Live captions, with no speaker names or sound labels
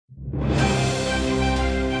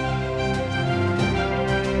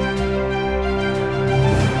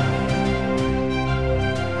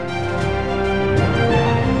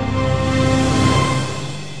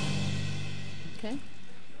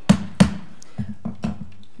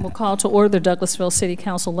We'll call to order the Douglasville City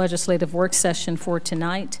Council Legislative Work Session for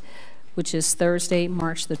tonight, which is Thursday,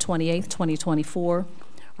 March the 28th, 2024.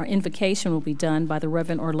 Our invocation will be done by the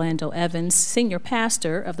Reverend Orlando Evans, Senior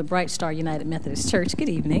Pastor of the Bright Star United Methodist Church. Good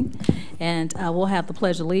evening. And we'll have the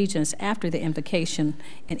Pledge of Allegiance after the invocation,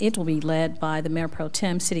 and it will be led by the Mayor Pro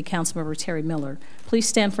Tem, City Councilmember Terry Miller. Please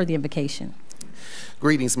stand for the invocation.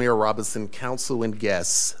 Greetings, Mayor Robinson, council, and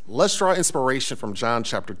guests. Let's draw inspiration from John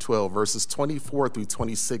chapter 12, verses 24 through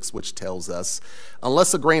 26, which tells us,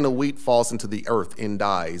 unless a grain of wheat falls into the earth and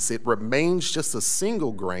dies, it remains just a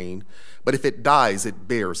single grain, but if it dies, it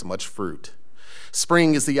bears much fruit.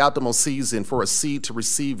 Spring is the optimal season for a seed to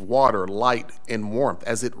receive water, light, and warmth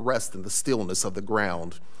as it rests in the stillness of the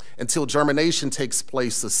ground. Until germination takes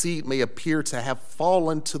place, the seed may appear to have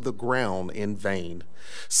fallen to the ground in vain.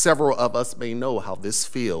 Several of us may know how this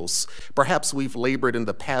feels. Perhaps we've labored in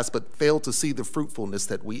the past but failed to see the fruitfulness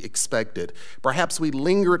that we expected. Perhaps we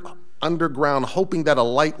lingered underground hoping that a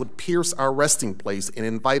light would pierce our resting place and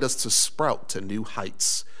invite us to sprout to new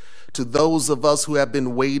heights. To those of us who have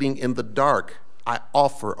been waiting in the dark, I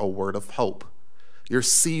offer a word of hope. Your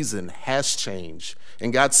season has changed,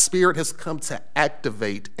 and God's Spirit has come to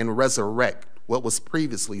activate and resurrect what was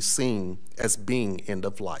previously seen as being end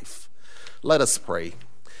of life. Let us pray.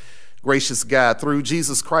 Gracious God, through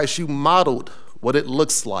Jesus Christ, you modeled what it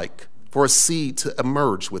looks like for a seed to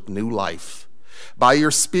emerge with new life. By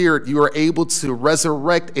your Spirit, you are able to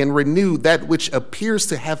resurrect and renew that which appears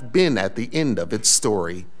to have been at the end of its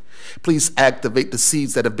story. Please activate the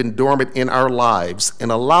seeds that have been dormant in our lives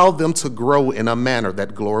and allow them to grow in a manner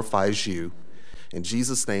that glorifies you. In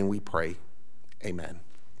Jesus' name we pray. Amen.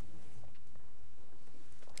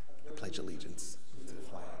 I pledge allegiance to the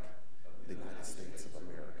flag of the United States of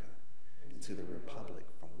America and to the republic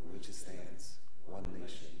from which it stands, one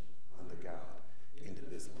nation, under God,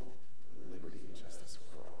 indivisible, with liberty and justice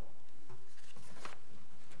for all.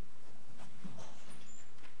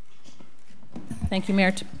 Thank you,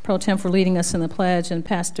 Mayor Pro Tem, for leading us in the pledge. And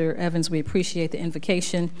Pastor Evans, we appreciate the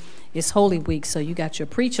invocation. It's Holy Week, so you got your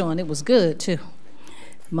preach on. It was good, too.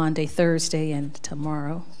 Monday, Thursday, and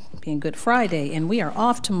tomorrow being Good Friday. And we are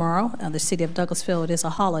off tomorrow. The city of Douglasville, it is a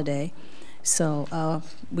holiday, so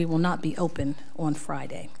we will not be open on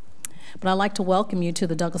Friday. But I'd like to welcome you to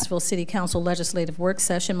the Douglasville City Council Legislative Work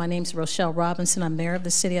Session. My name is Rochelle Robinson. I'm mayor of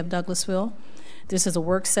the city of Douglasville. This is a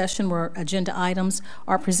work session where agenda items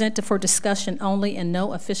are presented for discussion only and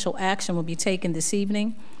no official action will be taken this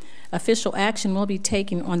evening. Official action will be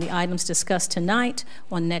taken on the items discussed tonight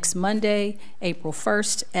on next Monday, April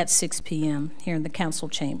 1st at 6 p.m. here in the council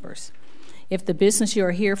chambers. If the business you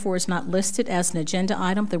are here for is not listed as an agenda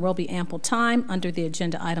item, there will be ample time under the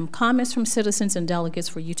agenda item comments from citizens and delegates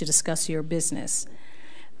for you to discuss your business.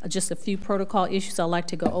 Just a few protocol issues I'd like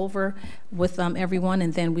to go over with everyone,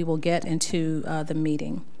 and then we will get into the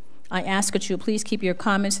meeting. I ask that you please keep your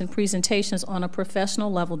comments and presentations on a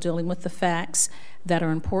professional level, dealing with the facts that are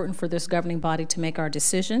important for this governing body to make our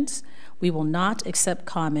decisions. We will not accept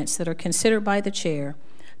comments that are considered by the chair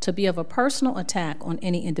to be of a personal attack on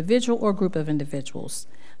any individual or group of individuals.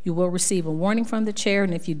 You will receive a warning from the chair,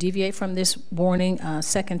 and if you deviate from this warning a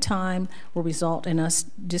second time, will result in us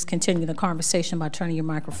discontinuing the conversation by turning your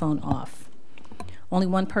microphone off. Only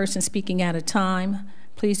one person speaking at a time.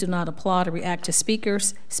 Please do not applaud or react to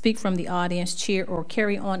speakers. Speak from the audience, cheer, or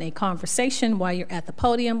carry on a conversation while you're at the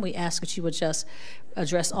podium. We ask that you would just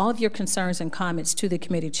address all of your concerns and comments to the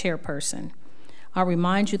committee chairperson. I'll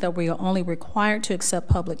remind you that we are only required to accept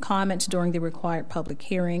public comments during the required public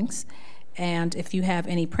hearings. And if you have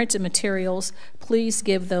any printed materials, please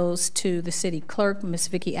give those to the city clerk, Ms.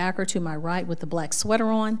 Vicki Acker, to my right with the black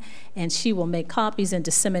sweater on, and she will make copies and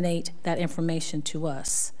disseminate that information to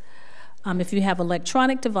us. If you have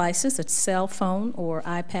electronic devices, a cell phone or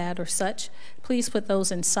iPad or such, please put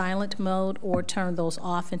those in silent mode or turn those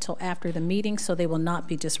off until after the meeting so they will not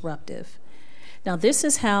be disruptive. Now, this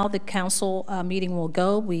is how the council meeting will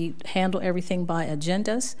go. We handle everything by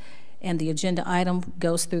agendas, and the agenda item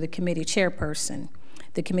goes through the committee chairperson.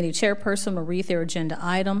 The committee chairperson will read their agenda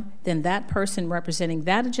item, then that person representing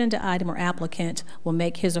that agenda item or applicant will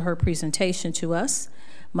make his or her presentation to us.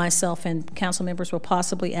 Myself and council members will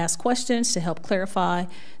possibly ask questions to help clarify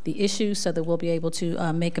the issues so that we'll be able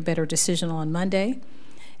to make a better decision on Monday.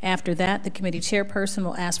 After that, the committee chairperson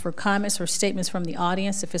will ask for comments or statements from the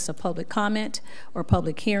audience if it's a public comment or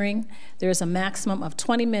public hearing. There is a maximum of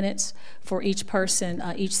 20 minutes for each person,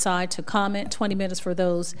 each side to comment, 20 minutes for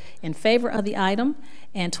those in favor of the item,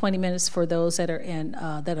 and 20 minutes for those that are in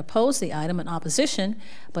that oppose the item in opposition.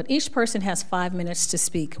 But each person has 5 minutes to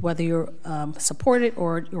speak, whether you support it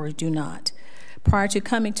or do not. Prior to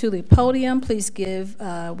coming to the podium, please give,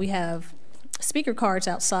 we have speaker cards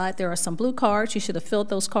outside. There are some blue cards. You should have filled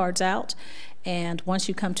those cards out. And once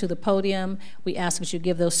you come to the podium, we ask that you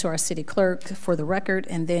give those to our city clerk for the record,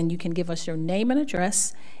 and then you can give us your name and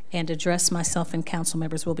address and address myself and council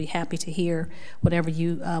members. We'll be happy to hear whatever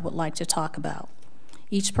you would like to talk about.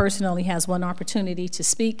 Each person only has one opportunity to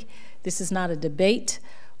speak. This is not a debate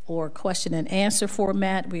or question and answer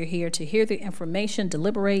format. We're here to hear the information,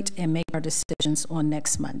 deliberate, and make our decisions on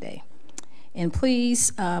next Monday. And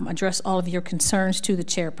please address all of your concerns to the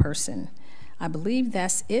chairperson. I believe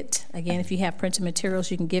that's it. Again, if you have printed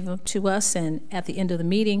materials, you can give them to us, and at the end of the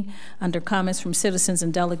meeting, under comments from citizens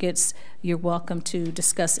and delegates, you're welcome to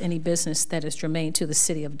discuss any business that is germane to the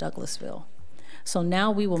city of Douglasville. So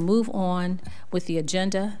now we will move on with the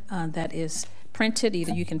agenda that is printed.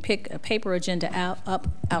 Either you can pick a paper agenda up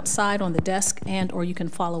outside on the desk, and or you can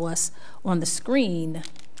follow us on the screen.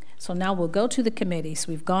 So now we'll go to the committees.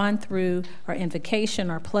 We've gone through our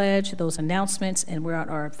invocation, our pledge, those announcements, and we're at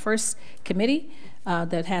our first committee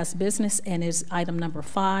that has business, and is item number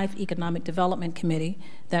 5, Economic Development Committee.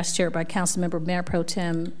 That's chaired by Councilmember Mayor Pro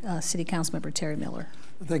Tem, City Councilmember Terry Miller.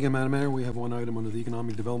 Thank you, Madam Mayor. We have one item under the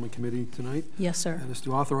Economic Development Committee tonight. Yes, sir. That is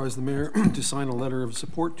to authorize the mayor to sign a letter of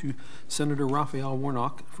support to Senator Raphael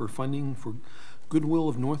Warnock for funding for Goodwill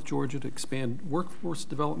of North Georgia to expand workforce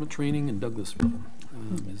development training in Douglasville.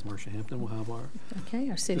 Ms. Marcia Hampton will have our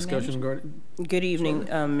city discussion manager. regarding. Good evening,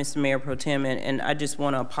 Mr. Mayor Pro Tem, and I just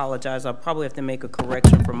want to apologize. I'll probably have to make a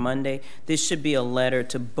correction for Monday. This should be a letter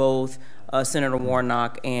to both Senator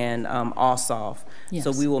Warnock and Ossoff. Yes.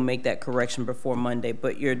 So we will make that correction before Monday.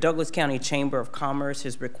 But your Douglas County Chamber of Commerce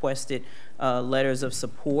has requested letters of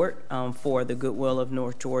support for the Goodwill of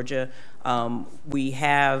North Georgia. We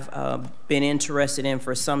have been interested in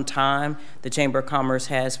for some time. The Chamber of Commerce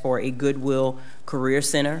has for a Goodwill Career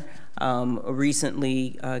Center.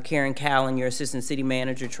 Recently, Karen Callen, your assistant city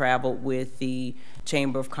manager, traveled with the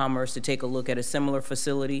Chamber of Commerce to take a look at a similar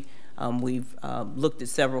facility. We've looked at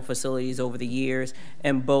several facilities over the years,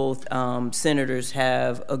 and both senators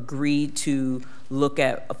have agreed to look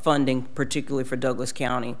at funding, particularly for Douglas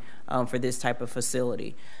County, for this type of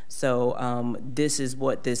facility. So this is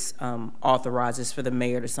what this authorizes for the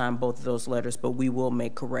mayor to sign both of those letters, but we will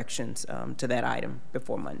make corrections to that item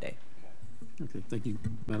before Monday. Okay, thank you,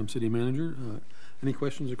 Madam City Manager. Any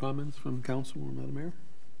questions or comments from council or Madam Mayor?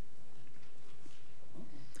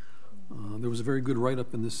 There was a very good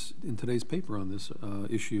write-up in today's paper on this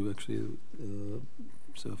issue, actually.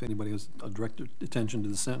 So if anybody has a direct attention to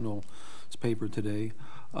the Sentinel's paper today,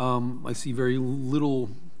 I see very little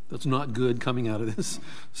that's not good coming out of this.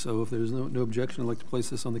 So if there's no objection, I'd like to place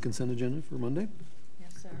this on the consent agenda for Monday.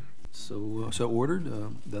 Yes, sir. So ordered.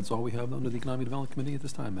 That's all we have under the Economic Development Committee at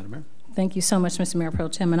this time, Madam Mayor. Thank you so much, Mr. Mayor Pro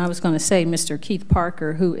Tem. And I was going to say, Mr. Keith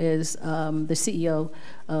Parker, who is the CEO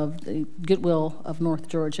of the Goodwill of North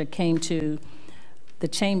Georgia, came to the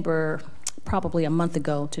chamber probably a month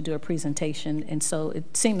ago to do a presentation. And so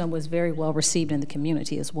it seemed that was very well received in the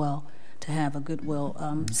community as well to have a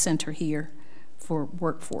Goodwill Center here for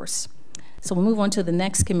workforce. So we'll move on to the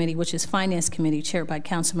next committee, which is Finance Committee, chaired by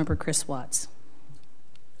Councilmember Chris Watts.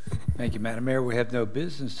 Thank you, Madam Mayor. We have no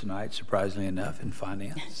business tonight, surprisingly enough, in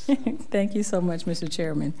finance. Thank you so much, Mr.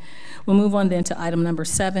 Chairman. We'll move on then to item number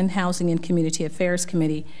 7, Housing and Community Affairs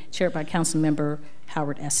Committee, chaired by Councilmember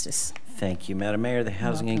Howard Estes. Thank you, Madam Mayor. The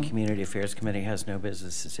Housing and Community Affairs Committee has no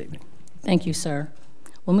business this evening. Thank you, sir.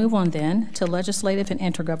 We'll move on then to Legislative and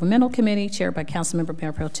Intergovernmental Committee, chaired by Councilmember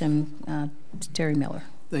Mayor Pro Tem Terry Miller.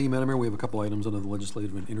 Thank you, Madam Mayor. We have a couple items under the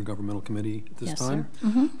Legislative and Intergovernmental Committee at this time.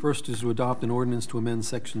 Sir. First is to adopt an ordinance to amend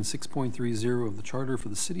Section 6.30 of the Charter for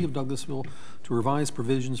the City of Douglasville to revise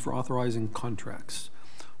provisions for authorizing contracts.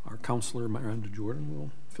 Our Councilor Miranda Jordan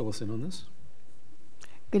will fill us in on this.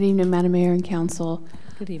 Good evening, Madam Mayor and Council.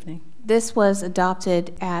 Good evening. This was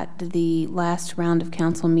adopted at the last round of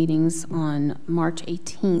council meetings on March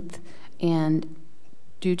 18th, and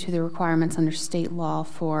due to the requirements under state law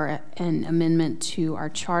for an amendment to our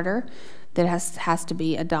charter that has to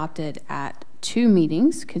be adopted at 2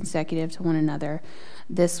 meetings consecutive to one another.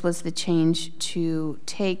 This was the change to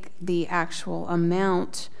take the actual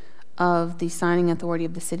amount of the signing authority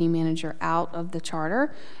of the city manager out of the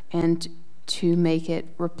charter and to make it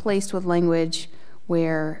replaced with language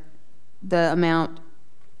where the amount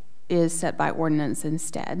is set by ordinance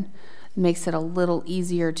instead. It makes it a little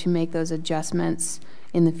easier to make those adjustments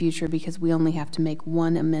in the future because we only have to make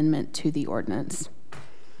 1 amendment to the ordinance.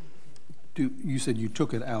 You said you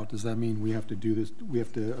took it out. Does that mean we have to do this? We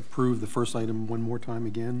have to approve the first item one more time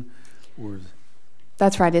again, or?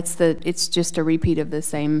 That's right. It's just a repeat of the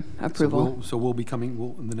same approval. So we'll be coming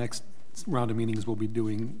in the next round of meetings, we'll be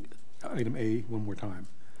doing item A one more time.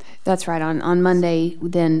 That's right. On Monday,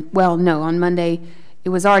 then, well, no, on Monday, it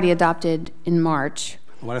was already adopted in March.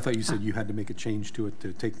 Well, I thought you said you had to make a change to it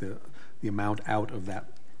to take the amount out of that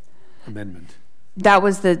amendment. That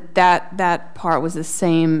was that part was the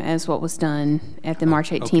same as what was done at the March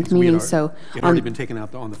 18th okay, meeting. So it had already been taken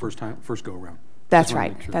out on the first go around. That's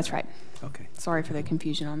right. That's right. Okay. Sorry for the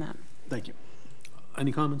confusion on that. Thank you.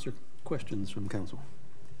 Any comments or questions from council?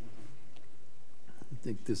 I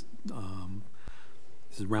think this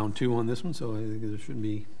is round 2 on this one, so I think there shouldn't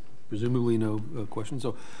be presumably no questions.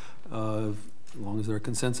 So as long as there's a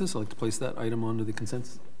consensus, I'd like to place that item onto the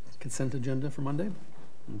consent agenda for Monday.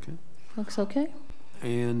 Okay. Looks okay.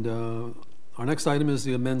 And our next item is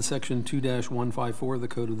the amend section 2-154 of the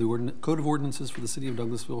Code of Ordinances for the City of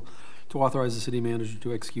Douglasville to authorize the city manager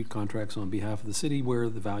to execute contracts on behalf of the city where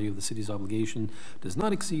the value of the city's obligation does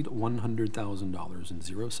not exceed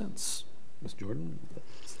 $100,000.00. Ms. Jordan,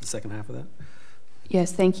 that's the second half of that.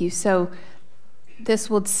 Yes, thank you. So this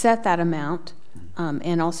would set that amount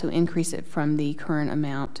and also increase it from the current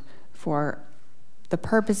amount for the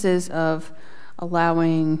purposes of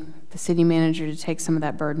allowing the city manager to take some of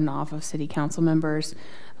that burden off of city council members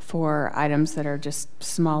for items that are just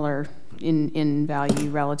smaller in value,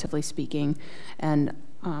 relatively speaking. And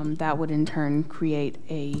that would in turn create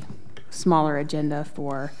a smaller agenda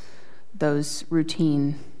for those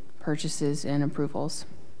routine purchases and approvals.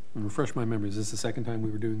 And refresh my memory, is this the second time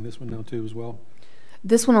we were doing this one now too as well?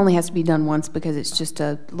 This one only has to be done once because it's just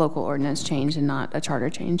a local ordinance change and not a charter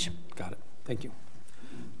change. Got it. Thank you.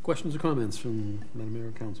 Questions or comments from Madam Mayor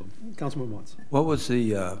or Council? Councilman Watts. What was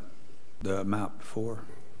the amount before?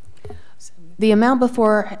 The amount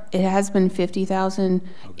before, it has been 50,000.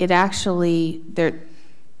 Okay. It actually,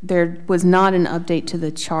 there was not an update to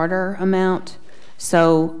the charter amount.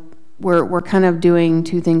 So we're kind of doing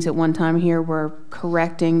two things at one time here. We're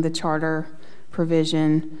correcting the charter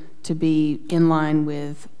provision to be in line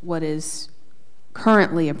with what is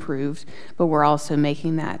currently approved, but we're also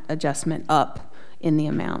making that adjustment up in the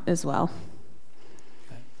amount as well.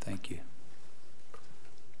 Okay, thank you.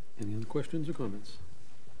 Any other questions or comments?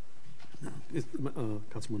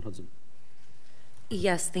 Councilman Hudson.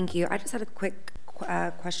 Yes, thank you. I just had a quick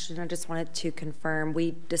question. I just wanted to confirm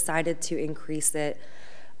we decided to increase it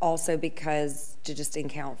also because to just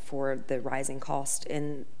account for the rising cost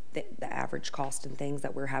in the average cost and things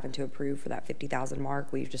that we're having to approve for that 50,000 mark.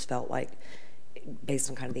 We've just felt like based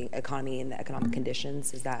on kind of the economy and the economic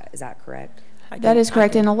conditions. Is that correct? That is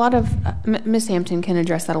correct, and a lot of Ms. Hampton can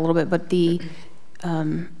address that a little bit, but the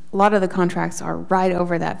a lot of the contracts are right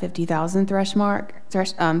over that 50,000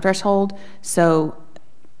 threshold. So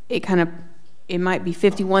it might be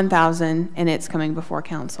 51,000, and it's coming before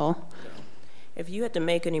council. If you had to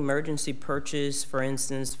make an emergency purchase, for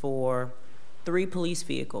instance, for 3 police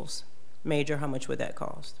vehicles, Major, how much would that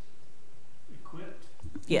cost? Equipped?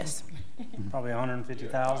 Yes. Probably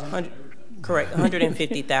 150,000. Correct,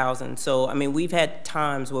 150,000. So, I mean, we've had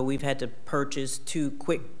times where we've had to purchase 2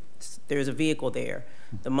 quick, there's a vehicle there.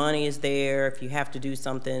 The money is there if you have to do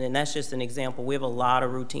something, and that's just an example. We have a lot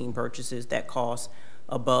of routine purchases that cost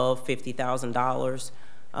above $50,000.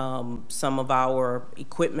 Some of our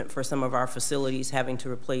equipment for some of our facilities having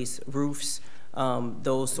to replace roofs,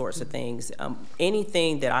 those sorts of things.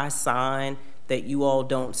 Anything that I sign that you all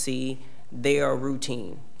don't see, they are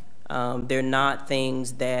routine. They're not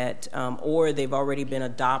things that, or they've already been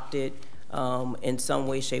adopted in some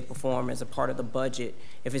way, shape, or form as a part of the budget.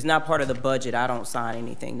 If it's not part of the budget, I don't sign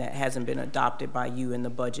anything that hasn't been adopted by you in the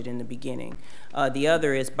budget in the beginning. The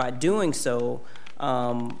other is by doing so,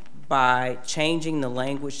 by changing the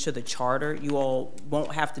language to the charter, you all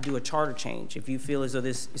won't have to do a charter change. If you feel as though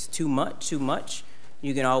this is too much,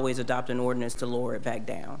 you can always adopt an ordinance to lower it back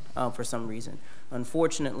down for some reason.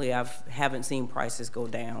 Unfortunately, I haven't seen prices go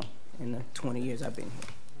down in the 20 years I've been here,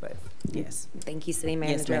 but yes. Thank you, City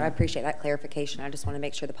Manager. Yes, I appreciate that clarification. I just want to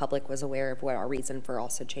make sure the public was aware of what our reason for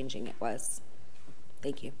also changing it was.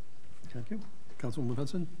 Thank you. Thank you. Councilwoman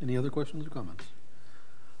Hudson, any other questions or comments?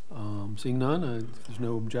 Seeing none, if there's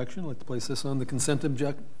no objection, I'd like to place this on the consent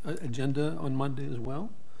agenda on Monday as well.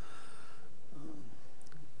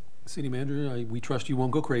 City Manager, we trust you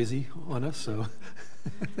won't go crazy on us, so.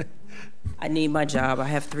 I need my job. I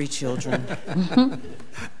have 3 children. All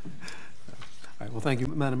right, well, thank you,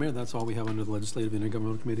 Madam Mayor. That's all we have under the Legislative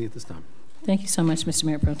Intergovernmental Committee at this time. Thank you so much, Mr.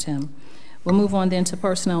 Mayor Pro Tem. We'll move on then to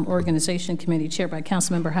Personnel and Organization Committee, chaired by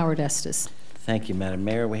Councilmember Howard Estes. Thank you, Madam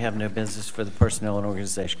Mayor. We have no business for the Personnel and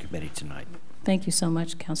Organization Committee tonight. Thank you so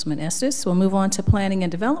much, Councilman Estes. We'll move on to Planning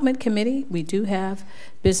and Development Committee. We do have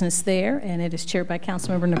business there, and it is chaired by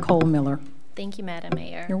Councilmember Nicole Miller. Thank you, Madam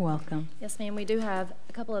Mayor. You're welcome. Yes, ma'am. We do have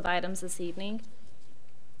a couple of items this evening.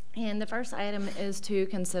 And the first item is to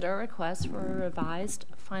consider a request for a revised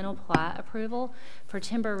final plat approval for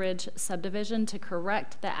Timber Ridge subdivision to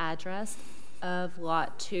correct the address of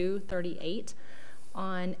Lot 238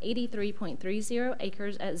 on 83.30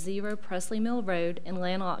 acres at 0 Presley Mill Road in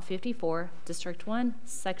Land Lot 54, District 1,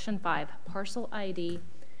 Section 5, Parcel ID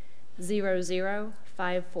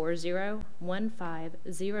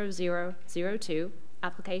 005401500002,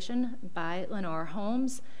 application by Lennar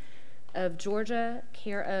Homes of Georgia,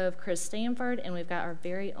 care of Chris Stanford, and we've got our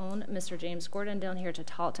very own Mr. James Gordon down here to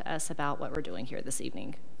talk to us about what we're doing here this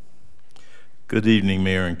evening. Good evening,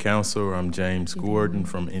 Mayor and Council. I'm James Gordon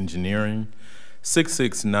from Engineering,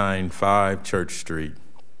 6695 Church Street.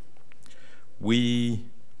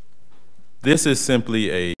 This is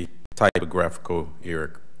simply a typographical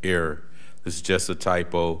error. This is just a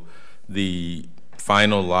typo. The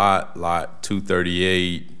final lot, Lot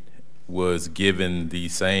 238, was given the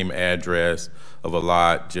same address of a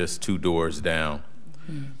lot just 2 doors down.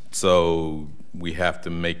 So we have to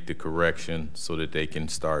make the correction so that they can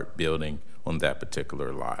start building on that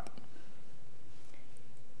particular lot.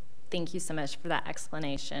 Thank you so much for that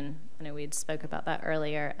explanation. I know we had spoke about that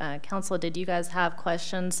earlier. Council, did you guys have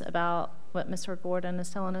questions about what Mr. Gordon is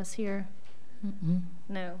telling us here?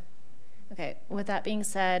 No? Okay, with that being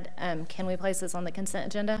said, can we place this on the consent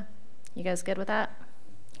agenda? You guys good with that?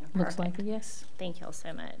 Looks like a yes. Thank you all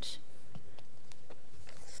so much.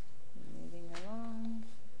 Moving along.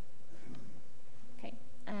 Okay,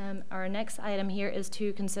 our next item here is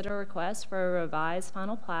to consider a request for a revised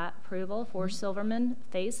final plat approval for Silverman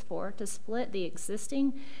Phase 4 to split the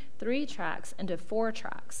existing 3 tracks into 4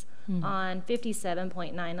 tracks on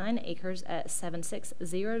 57.99 acres at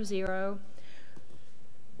 7600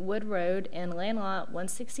 Wood Road in Land Lot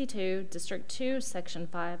 162, District 2, Section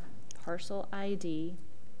 5, Parcel ID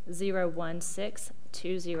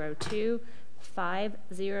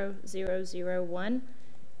 016202500001,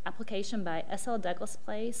 application by SL Douglas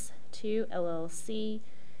Place 2 LLC,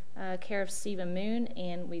 care of Stephen Moon,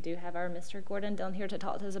 and we do have our Mr. Gordon down here to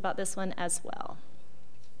talk to us about this one as well.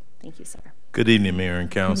 Thank you, sir. Good evening, Mayor and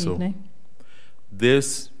Council. Good evening.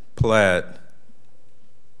 This plat,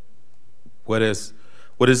 what is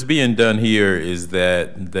being done here is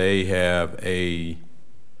that they have a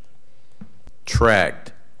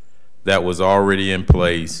tract that was already in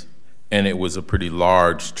place, and it was a pretty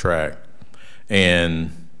large tract,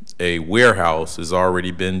 and a warehouse has already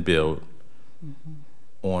been built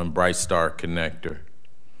on Bright Star Connector,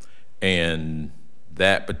 and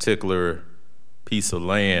that particular piece of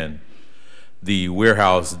land, the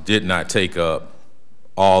warehouse did not take up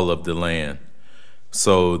all of the land,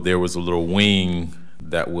 so there was a little wing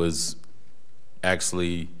that was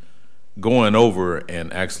actually going over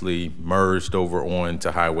and actually merged over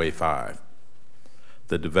onto Highway 5.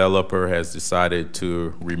 The developer has decided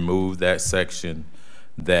to remove that section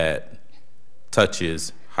that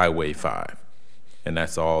touches Highway 5, and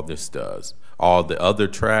that's all this does. All the other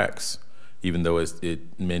tracks, even though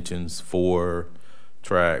it mentions 4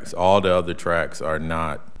 tracks, all the other tracks are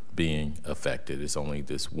not being affected. It's only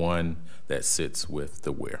this one that sits with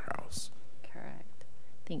the warehouse. Correct.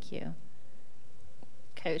 Thank you.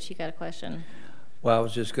 Coach, you got a question? Well, I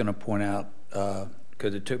was just going to point out,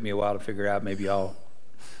 because it took me a while to figure out, maybe y'all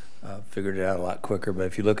figured it out a lot quicker, but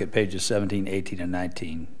if you look at pages 17, 18, and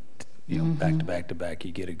 19, you know, back to back to back,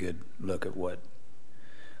 you get a good look at what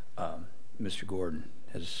Mr. Gordon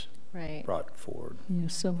has brought forward. Yeah,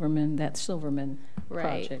 Silverman, that Silverman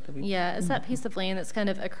Right. project. Yeah, it's that piece of land that's kind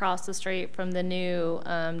of across the street from the new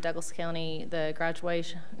Douglas County, the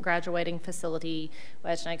graduating facility,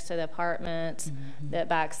 right next to the apartments, that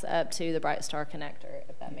backs up to the Bright Star Connector,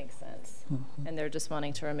 if that makes sense. And they're just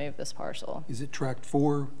wanting to remove this parcel. Is it tract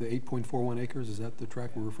 4, the 8.41 acres? Is that the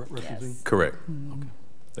tract we're referencing? Yes. Correct. Okay.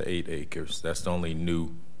 The 8 acres. That's the only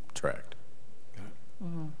new tract.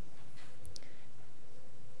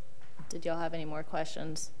 Did y'all have any more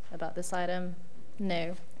questions about this item?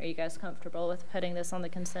 No. Are you guys comfortable with putting this on the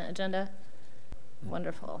consent agenda?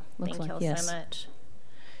 Wonderful. Looks Thank like y'all yes. so much.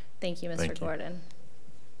 Thank you, Mr. Thank you. Gordon.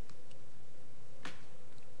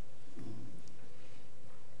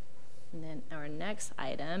 And then our next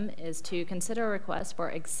item is to consider a request for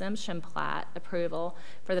exemption plat approval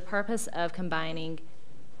for the purpose of combining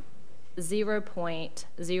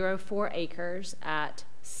 0.04 acres at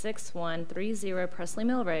 6130 Presley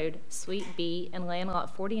Mill Road, Suite B, in Land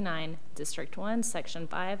Lot 49, District 1, Section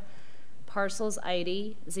 5, parcels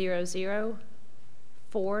ID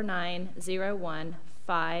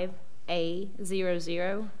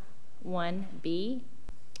 0049015A001B,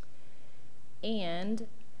 and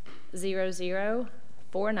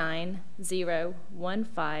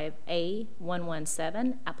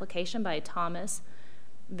 0049015A117, application by Thomas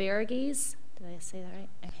Verghese. Did I say that right?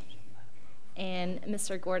 Okay. And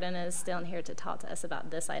Mr. Gordon is down here to talk to us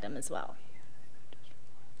about this item as well.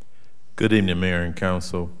 Good evening, Mayor and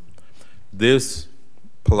Council. This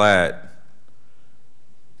plat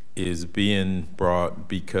is being brought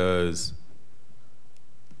because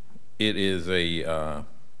it is a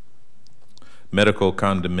medical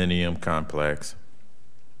condominium complex,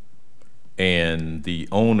 and the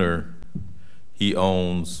owner, he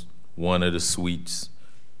owns one of the suites.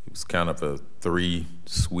 It was kind of a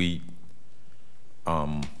 3-suite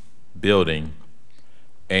building,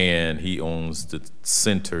 and he owns the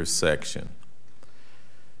center section.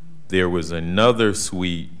 There was another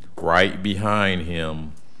suite right behind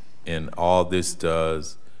him, and all this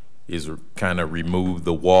does is kind of remove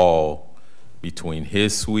the wall between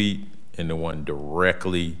his suite and the one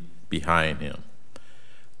directly behind him.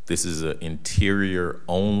 This is an interior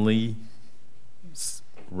only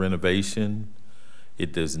renovation.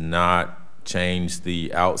 It does not change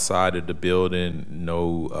the outside of the building, no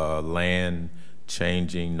land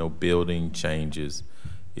changing, no building changes.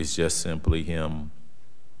 It's just simply him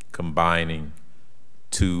combining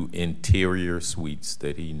 2 interior suites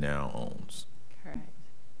that he now owns. Correct.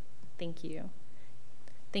 Thank you.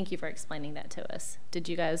 Thank you for explaining that to us. Did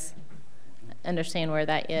you guys understand where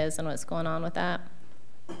that is and what's going on with that?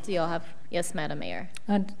 Do y'all have, yes, Madam Mayor?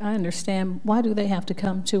 I understand. Why do they have to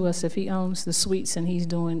come to us if he owns the suites and he's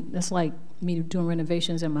doing, that's like me doing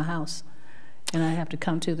renovations in my house and I have to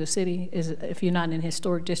come to the city? Is it, if you're not in a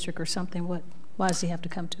historic district or something, why does he have to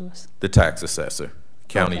come to us? The tax assessor.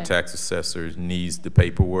 County Okay. tax assessor needs the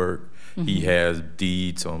paperwork. He has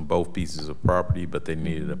deeds on both pieces of property, but they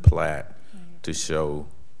needed a plat to show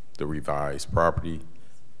the revised property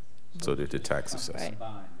so that the tax assessor.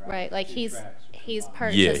 Right, like he's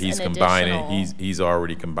purchased Yeah, he's an combining, additional- he's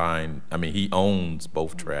already combined, I mean, he owns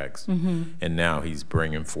both tracks, and now he's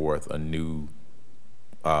bringing forth a new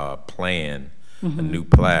plan, a new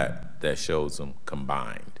plat that shows them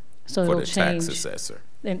combined So for it'll the tax change, assessor.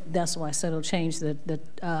 and that's why I said it'll change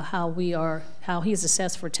how he's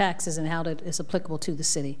assessed for taxes and how that is applicable to the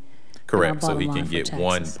city. Correct, so he bottom can line for get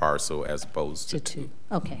one taxes. parcel as opposed to two.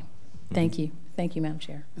 Okay, thank you. Thank you, Madam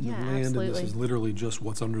Chair. And the Yeah, land in this absolutely. is literally just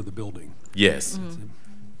what's under the building. Yes,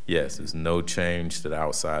 yes, there's no change to the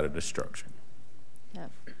outside of the structure.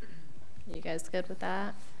 Yep. You guys good with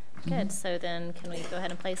that? Good, so then can we go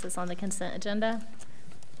ahead and place this on the consent agenda?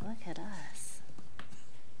 Look at us.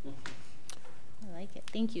 I like it.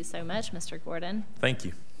 Thank you so much, Mr. Gordon. Thank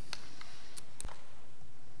you.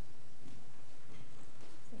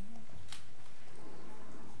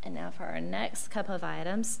 And now for our next couple of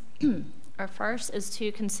items. Our first is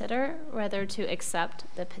to consider whether to accept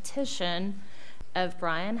the petition of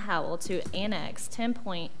Brian Howell to annex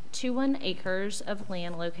 10.21 acres of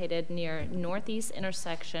land located near northeast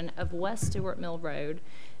intersection of West Stewart Mill Road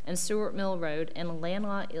and Stewart Mill Road in Land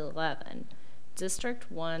Lot 11,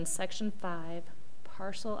 District 1, Section 5,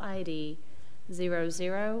 Parcel ID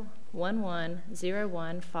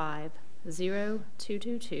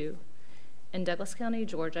 001101502222 in Douglas County,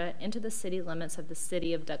 Georgia, into the city limits of the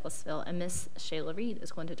city of Douglasville. And Ms. Shayla Reed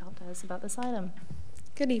is going to talk to us about this item.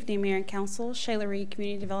 Good evening, Mayor and Council. Shayla Reed,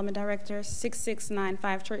 Community Development Director,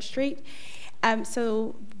 6695 Church Street.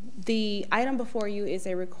 So the item before you is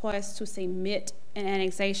a request to submit an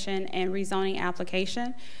annexation and rezoning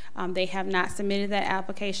application. They have not submitted that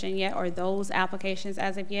application yet, or those applications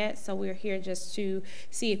as of yet, so we're here just to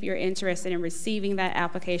see if you're interested in receiving that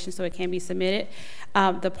application so it can be submitted.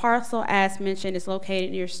 The parcel, as mentioned, is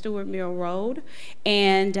located near Stewart Mill Road,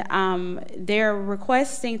 and they're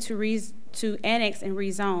requesting to annex and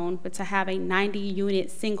rezone, but to have a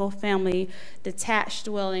 90-unit single-family detached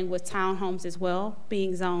dwelling with townhomes as well,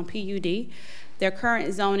 being zoned PUD. Their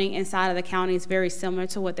current zoning inside of the county is very similar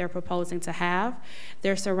to what they're proposing to have.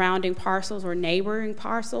 Their surrounding parcels or neighboring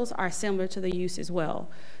parcels are similar to the use as well.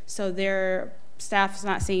 So their staff is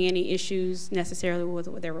not seeing any issues necessarily with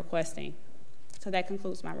what they're requesting. So that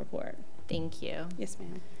concludes my report. Thank you. Yes,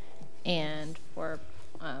 ma'am. And for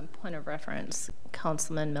point of reference,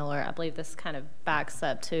 Councilman Miller, I believe this kind of backs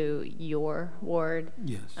up to your ward.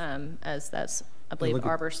 Yes. As that's, I believe, look at-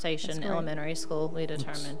 Arbor Station Elementary School, we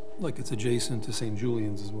determined. Like it's adjacent to St.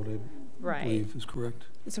 Julian's is what I Right. believe is correct.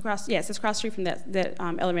 It's across, yes, it's across the street from that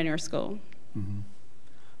elementary school.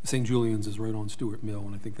 St. Julian's is right on Stewart Mill,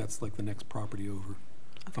 and I think that's like the next property over,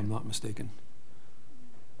 if I'm not mistaken.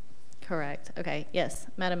 Correct. Okay. Yes,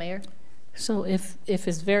 Madam Mayor. So if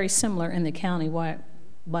it's very similar in the county, why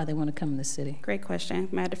why they want to come in the city. Great question.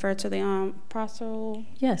 May I defer to the parcel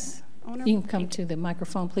Yes. owner? You can come to the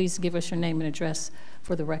microphone. Please give us your name and address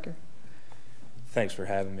for the record. Thanks for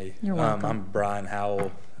having me. You're welcome. I'm Brian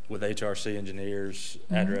Howell with HRC Engineers,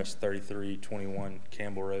 address 3321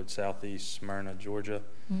 Campbell Road, Southeast Smyrna, Georgia.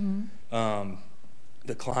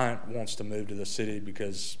 The client wants to move to the city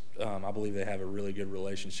because I believe they have a really good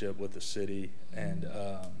relationship with the city and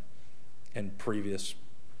previous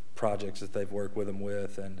projects that they've worked with them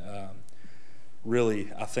with. And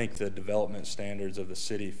really, I think the development standards of the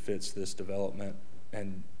city fits this development,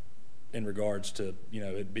 and in regards to, you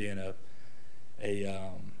know, it being a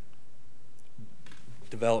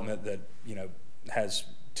development that, you know, has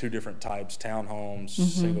two different types, townhomes,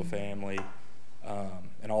 single family,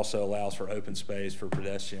 and also allows for open space for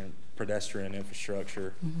pedestrian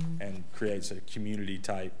infrastructure and creates a community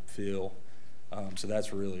type feel. So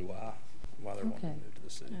that's really why they're wanting to move to the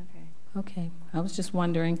city. Okay, I was just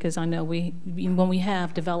wondering, because I know when we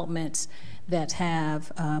have developments that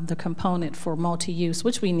have the component for multi-use,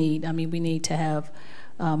 which we need, I mean, we need to have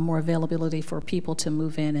more availability for people to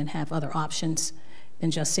move in and have other options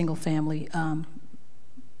than just single family.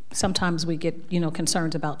 Sometimes we get, you know,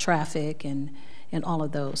 concerns about traffic and all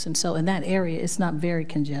of those. And so in that area, it's not very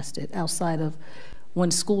congested outside of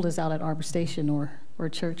when school is out at Arbor Station or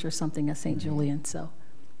church or something at St. Julian. So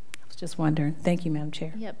I was just wondering. Thank you, Madam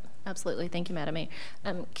Chair. Yep, absolutely. Thank you, Madam Mayor.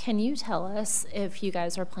 Can you tell us if you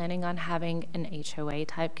guys are planning on having an HOA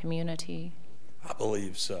type community? I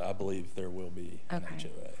believe so. I believe there will be an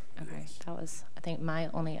HOA. Okay, yes. that was, I think, my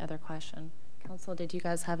only other question. Council, did you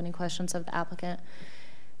guys have any questions of the applicant?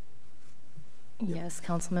 Yes,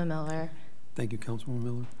 Councilman Miller. Thank you, Councilwoman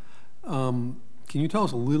Miller. Can you tell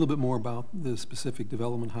us a little bit more about the specific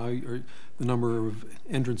development, or the number of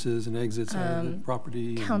entrances and exits out of the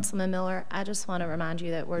property? Councilman Miller, I just want to remind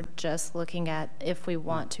you that we're just looking at if we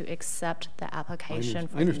want to accept the application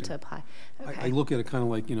for them to apply. Okay. I look at it kind of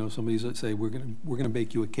like, you know, somebody's that say, we're gonna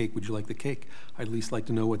bake you a cake. Would you like the cake? I'd at least like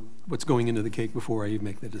to know what's going into the cake before I even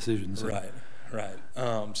make that decision. So. Right.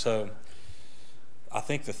 So I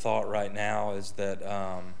think the thought right now is that,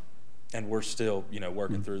 and we're still, you know,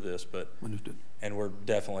 working through this, but understood. And we're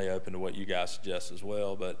definitely open to what you guys suggest as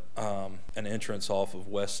well. But an entrance off of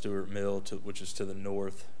West Stewart Mill, which is to the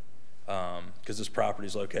north, because this property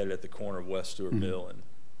is located at the corner of West Stewart Mill and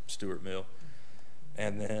Stewart Mill,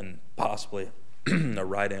 and then possibly a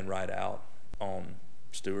right in, right out on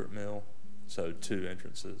Stewart Mill. So 2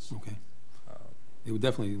 entrances. Okay. It would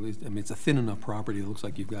definitely, I mean, it's a thin enough property. It looks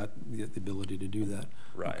like you've got the ability to do that.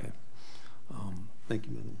 Right. Okay. Thank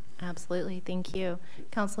you, Madam. Absolutely, thank you.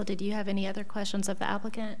 Council, did you have any other questions of the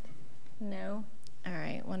applicant? No? All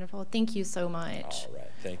right, wonderful. Thank you so much. All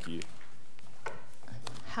right, thank you.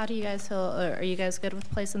 How do you guys feel? Are you guys good with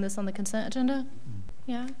placing this on the consent agenda?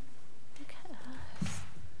 Yeah? Okay.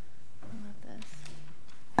 I love this.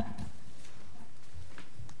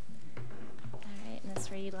 All right,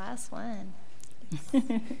 Ms. Reed, last one.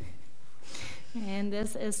 And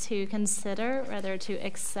this is to consider whether to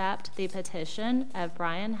accept the petition of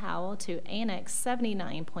Brian Howell to annex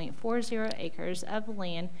 79.40 acres of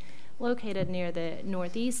land located near the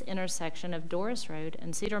northeast intersection of Doris Road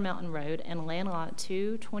and Cedar Mountain Road and land lot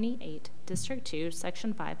 228, District 2,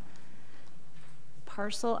 Section 5,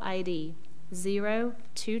 parcel ID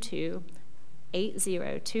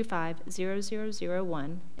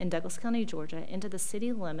 022-8025-0001 in Douglas County, Georgia, into the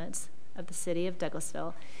city limits of the city of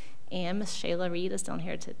Douglasville. And Ms. Shayla Reed is down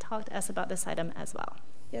here to talk to us about this item as well.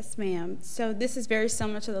 Yes, ma'am. So this is very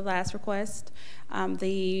similar to the last request.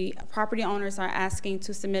 The property owners are asking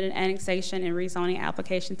to submit an annexation and rezoning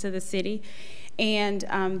application to the city. And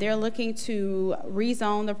they're looking to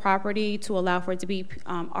rezone the property to allow for it to be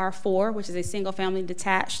R4, which is a single-family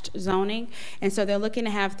detached zoning. And so they're looking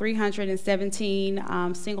to have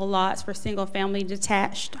 317 single lots for single-family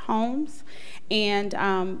detached homes. And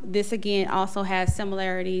this, again, also has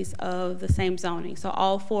similarities of the same zoning. So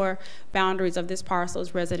all 4 boundaries of this parcel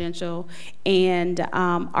is residential and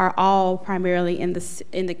are all primarily in the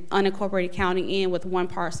unincorporated county with 1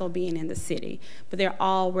 parcel being in the city. But they're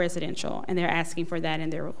all residential, and they're asking for that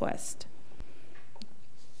in their request.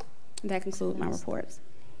 That concludes my report.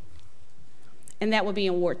 And that will be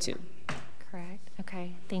in Ward 2. Correct.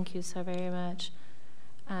 Okay. Thank you so very much.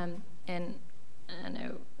 And I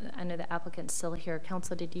know the applicant's still here.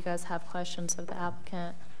 Council, did you guys have questions of the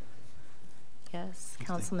applicant? Yes,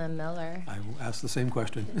 Councilman Miller. I will ask the same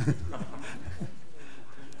question.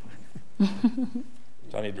 Do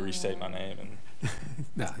I need to restate my name?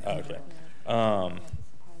 No. Oh, okay.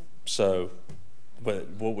 So, but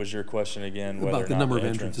what was your question again? About Whether or the not number the of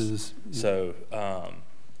entrances. So,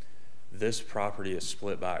 This property is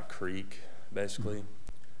split by a creek, basically.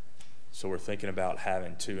 So we're thinking about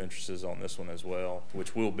having 2 entrances on this one as well,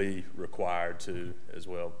 which will be required to as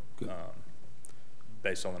well,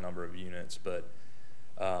 based on the number of units. But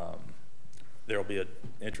there'll be an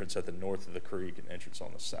entrance at the north of the creek and entrance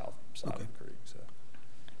on the south side of the creek. So.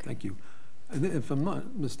 Thank you. And if I'm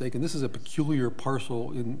not mistaken, this is a peculiar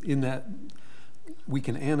parcel in that we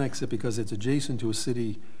can annex it because it's adjacent to a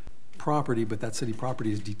city property, but that city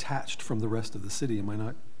property is detached from the rest of the city. Am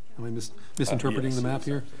I misinterpreting the map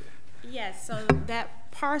here? Yes, so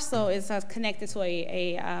that parcel is connected to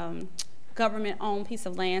a government-owned piece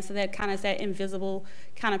of land, so that kind of is that invisible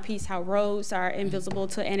kind of piece, how roads are invisible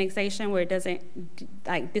to annexation, where it doesn't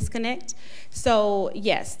like disconnect. So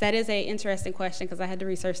yes, that is an interesting question because I had to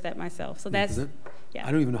research that myself. So that's, yeah.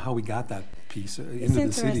 I don't even know how we got that piece into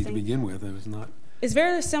the city to begin with. It was not. It's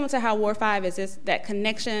very similar to how Ward 5 is. Just that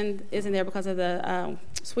connection isn't there because of the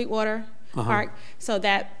Sweetwater Park. So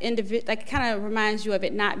that like kind of reminds you of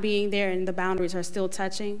it not being there, and the boundaries are still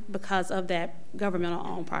touching because of that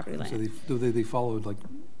governmental-owned property land. So they followed like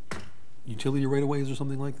utility right-of-ways or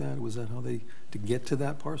something like that? Was that how they to get to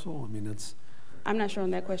that parcel? I mean, that's. I'm not sure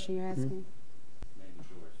on that question you're asking.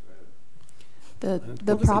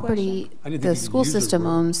 The property, the school system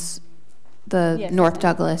owns the North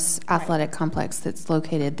Douglas Athletic Complex that's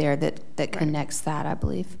located there that connects that, I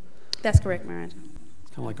believe. That's correct, Mariah.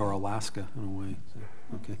 It's kind of like our Alaska in a way. So,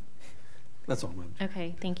 okay. That's all, ma'am.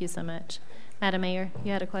 Okay, thank you so much. Madam Mayor,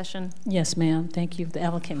 you had a question? Yes, ma'am. Thank you. The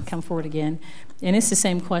applicant come forward again. And it's the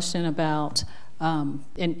same question about,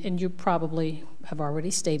 and you probably have already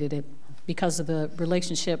stated it, because of the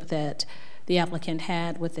relationship that the applicant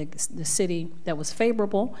had with the city that was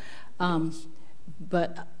favorable.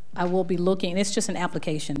 But I will be looking, and it's just an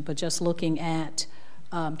application, but just looking at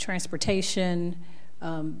transportation,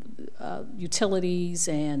 utilities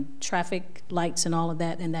and traffic lights and all of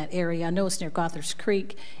that in that area. I know it's near Gothard's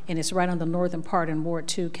Creek, and it's right on the northern part in Ward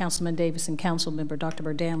 2, Councilman Davis and Councilmember Dr.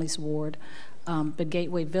 Berdanley's ward. But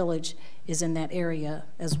Gateway Village is in that area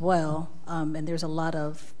as well, and there's a lot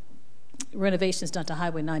of renovations done to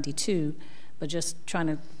Highway 92, but just trying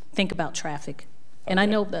to think about traffic. And I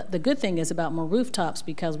know that the good thing is about more rooftops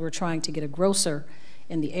because we're trying to get a grocer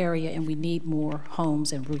in the area and we need more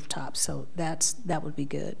homes and rooftops. So that would be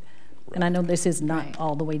good. Right. And I know this is not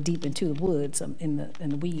all the way deep into the woods, in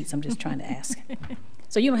the weeds. I'm just trying to ask.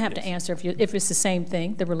 So you don't have to answer if it's the same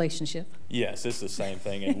thing, the relationship. Yes, it's the same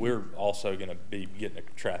thing, and we're also going to be getting a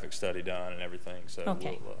traffic study done and everything. So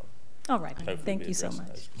okay. All right. Thank you so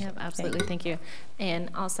much. Yep, absolutely. Thank you. And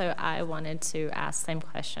also, I wanted to ask the same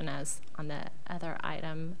question as on the other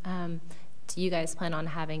item. Do you guys plan on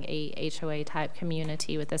having a HOA type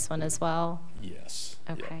community with this one as well? Yes.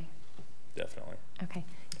 Okay. Yep, definitely. Okay.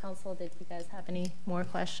 Council, did you guys have any more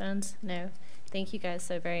questions? No. Thank you guys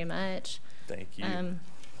so very much. Thank you.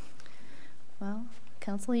 Well,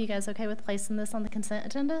 Council, you guys okay with placing this on the consent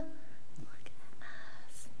agenda?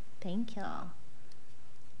 Thank y'all.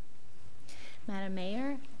 Madam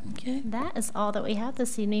Mayor, okay. That is all that we have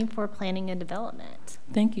this evening for planning and development.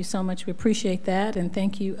 Thank you so much. We appreciate that, and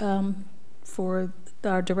thank you for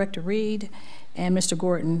our Director Reed and Mr.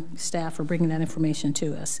 Gordon staff for bringing that information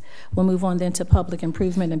to us. We'll move on then to Public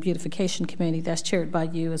Improvement and Beautification Committee. That's chaired by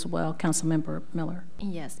you as well, Councilmember Miller.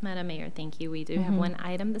 Yes, Madam Mayor, thank you. We do have one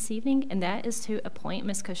item this evening, and that is to appoint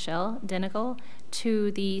Ms. Cochelle Denigal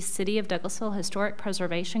to the City of Douglasville Historic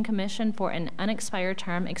Preservation Commission for an unexpired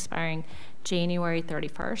term expiring January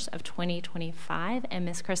 31st of 2025. And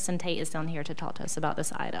Ms. Kristen Tate is down here to talk to us about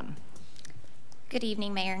this item. Good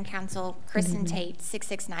evening, Mayor and Council. Kristen Tate,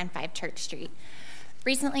 6695 Church Street.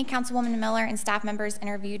 Recently, Councilwoman Miller and staff members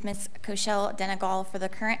interviewed Ms. Cochelle Denigal for the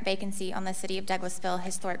current vacancy on the City of Douglasville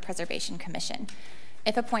Historic Preservation Commission.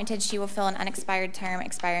 If appointed, she will fill an unexpired term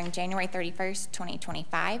expiring January 31st,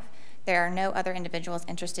 2025. There are no other individuals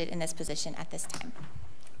interested in this position at this time.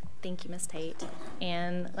 Thank you, Ms. Tate.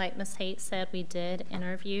 And like Ms. Tate said, we did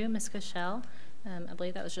interview Ms. Cochelle. I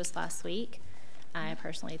believe that was just last week. I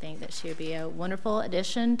personally think that she would be a wonderful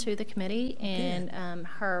addition to the committee, and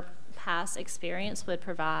her past experience would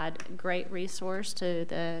provide great resource to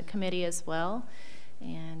the committee as well.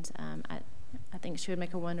 And I think she would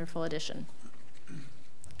make a wonderful addition.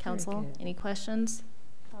 Council, any questions,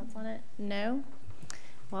 thoughts on it? No?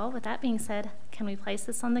 Well, with that being said, can we place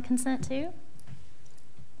this on the consent too?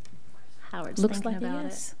 Howard's Looks thinking like about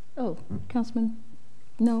yes. it. Oh, Councilman,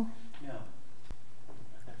 no. No.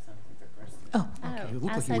 I have something for Kristen. Oh, It looked I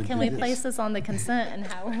like you said, went can through we this. place this on the consent and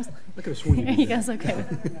how we're... I could have sworn you Are did you that. guys okay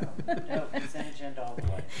with No, consent agenda all the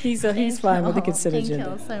way. he's fine with the consent Thank agenda.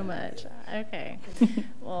 you all so much. Okay.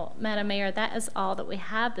 Well, Madam Mayor, that is all that we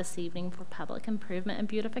have this evening for public improvement and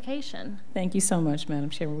beautification. Thank you so much, Madam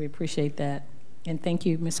Chairman. We appreciate that. And thank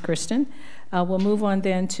you, Ms. Kristen. We'll move on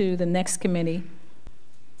then to the next committee,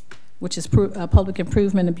 which is Public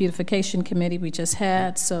Improvement and Beautification Committee we just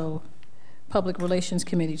had. So Public Relations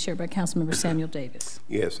Committee, chaired by Councilmember Samuel Davis.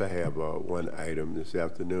 Yes, I have one item this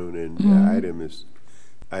afternoon, and the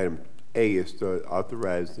item A is to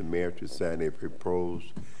authorize the mayor to sign a proposal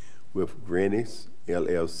with Greenwich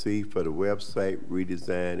LLC for the website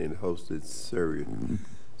redesign and hosted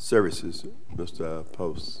services. Mr.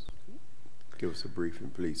 Post, give us a briefing,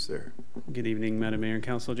 please, sir. Good evening, Madam Mayor and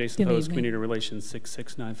Council. Jason Post, Community Relations,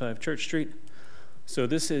 6695 Church Street. So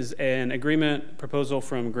this is an agreement proposal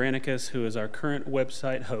from Granicus, who is our current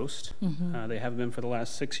website host. They have been for the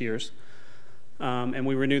last 6 years. And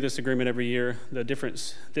we renew this agreement every year. The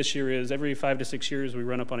difference this year is every 5 to 6 years, we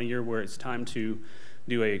run up on a year where it's time to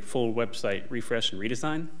do a full website refresh and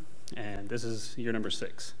redesign. And this is year number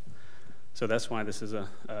 6. So that's why this is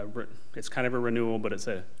it's kind of a renewal, but it's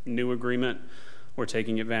a new agreement. We're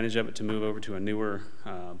taking advantage of it to move over to a newer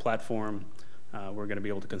platform. We're going to be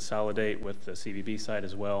able to consolidate with the CVB side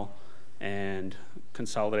as well and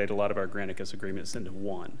consolidate a lot of our Granicus agreements into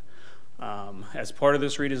one. As part of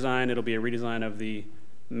this redesign, it'll be a redesign of the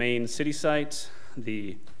main city site,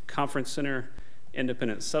 the conference center,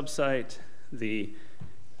 independent sub-site, the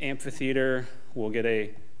amphitheater will get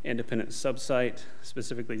a independent sub-site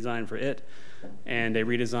specifically designed for it, and a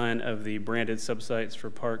redesign of the branded sub-sites for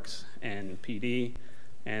parks and PD.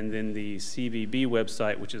 And then the CVB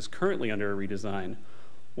website, which is currently under a redesign,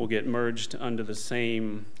 will get merged under the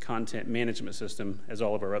same content management system as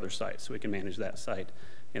all of our other sites. So we can manage that site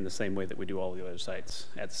in the same way that we do all the other sites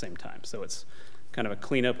at the same time. So it's kind of a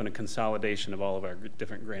cleanup and a consolidation of all of our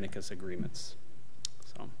different Granicus agreements.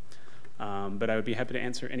 So, but I would be happy to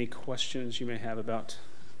answer any questions you may have about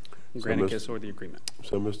Granicus or the agreement.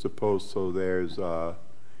 So, Mr. Post, so there's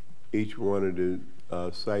each one of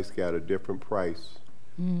the sites got a different price,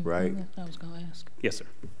 right? I was going to ask. Yes, sir.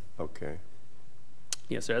 Okay.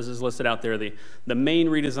 Yes, so as is listed out there, the main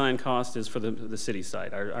redesign cost is for the city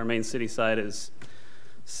site. Our main city site is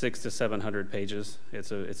 600 to 700 pages.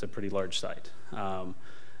 It's a pretty large site.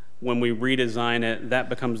 When we redesign it, that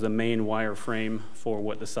becomes the main wireframe for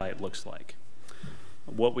what the site looks like.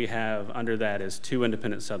 What we have under that is 2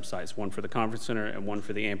 independent sub-sites, one for the conference center and one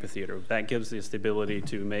for the amphitheater. That gives us the ability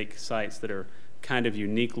to make sites that are kind of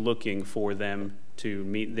unique looking for them to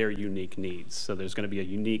meet their unique needs. So there's going to be a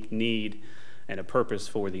unique need and a purpose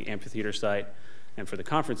for the amphitheater site and for the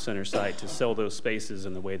conference center site to sell those spaces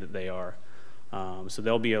in the way that they are. So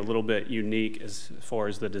they'll be a little bit unique as far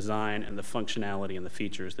as the design and the functionality and the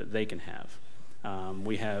features that they can have.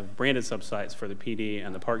 We have branded sub-sites for the PD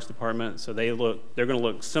and the Parks Department, so they're going to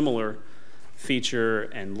look similar feature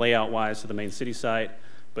and layout-wise to the main city site,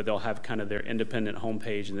 but they'll have kind of their independent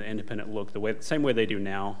homepage and the independent look, the same way they do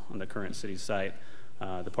now on the current city site.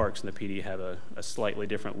 The Parks and the PD have a slightly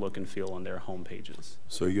different look and feel on their home pages.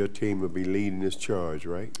 So your team will be leading this charge,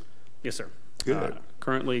 right? Yes, sir. Good.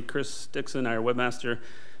 Currently, Chris Dixon, our webmaster,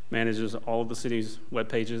 manages all of the city's web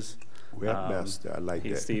pages. Webmaster, I like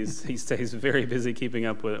that. He stays very busy keeping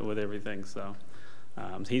up with everything. So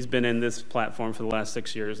he's been in this platform for the last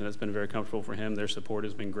 6 years, and it's been very comfortable for him. Their support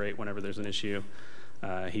has been great whenever there's an issue.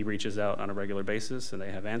 He reaches out on a regular basis, and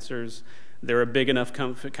they have answers. They're a big enough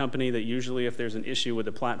company that usually if there's an issue with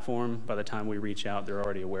the platform, by the time we reach out, they're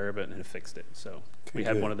already aware of it and have fixed it. So we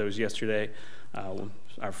had one of those yesterday.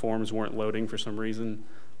 Our forms weren't loading for some reason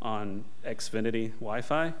on Xfinity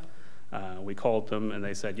Wi-Fi. We called them, and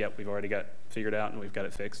they said, yep, we've already got it figured out, and we've got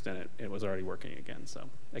it fixed, and it was already working again. So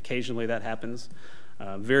occasionally that happens.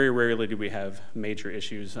 Very rarely do we have major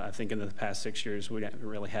issues. I think in the past 6 years, we haven't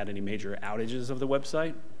really had any major outages of the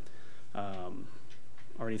website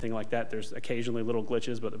or anything like that. There's occasionally little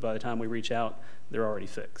glitches, but by the time we reach out, they're already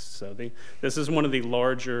fixed. So this is one of the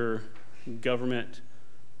larger government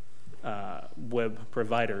web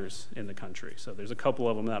providers in the country. So there's a couple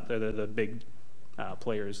of them out there. They're the big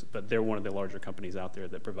players, but they're one of the larger companies out there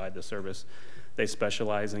that provide the service. They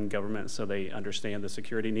specialize in government, so they understand the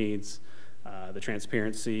security needs, the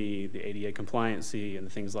transparency, the ADA compliancy, and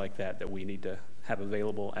the things like that we need to have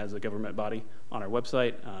available as a government body on our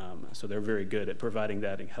website. So they're very good at providing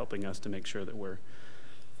that and helping us to make sure that we're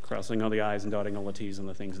crossing all the i's and dotting all the t's and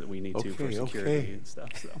the things that we need to for security and stuff.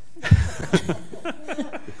 So.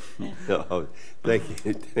 Oh, thank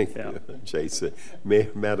you, Jason.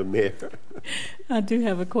 Madam Mayor. I do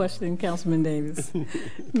have a question, Councilman Davis.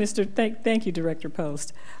 Thank you, Director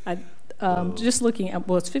Post. Just looking at,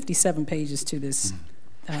 well, it's 57 pages to this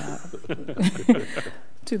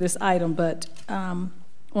to this item, but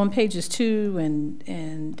on pages 2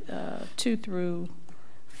 and 2 through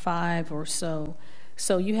 5 or so.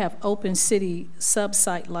 So you have Open City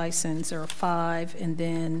Subsite License, or 5, and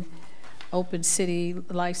then Open City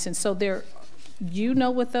License. So you know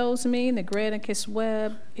what those mean? The Granicus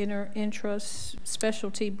Web Intra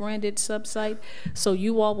Specialty Branded Subsite. So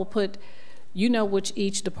you all will put, you know which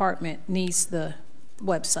each department needs the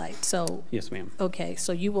website. So yes, ma'am. Okay,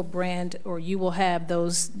 so you will brand, or you will have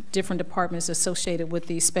those different departments associated with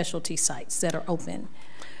these specialty sites that are open.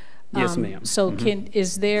 Yes, ma'am. So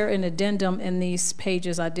is there an addendum in these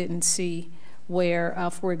pages I didn't see where,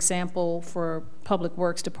 for example, for Public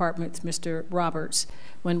Works Department, Mr. Roberts,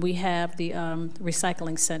 when we have the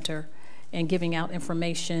recycling center and giving out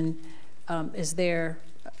information, is there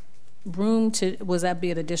room to, was that be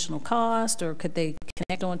an additional cost, or could they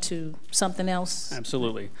connect on to something else?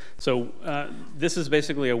 Absolutely. So this is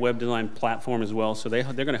basically a web design platform as well. So they're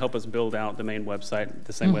going to help us build out the main website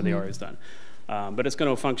the same way they always done. But it's going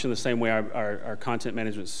to function the same way our content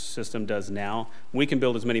management system does now. We can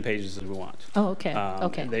build as many pages as we want. Oh, okay.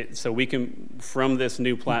 Okay. So we can, from this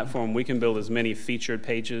new platform, we can build as many featured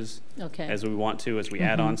pages as we want to, as we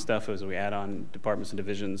add on stuff, as we add on departments and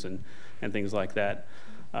divisions and things like that.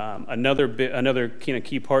 Another kind of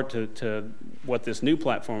key part to what this new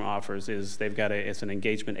platform offers is they've got it's an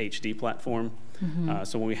engagement HD platform.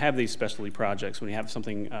 So when we have these specialty projects, when we have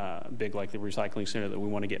something big like the recycling center that we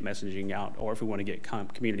want to get messaging out, or if we want to get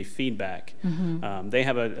community feedback, they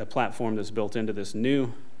have a platform that's built into this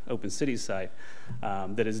new Open Cities site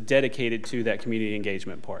that is dedicated to that community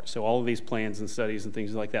engagement part. So all of these plans and studies and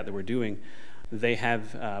things like that we're doing, they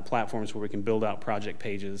have platforms where we can build out project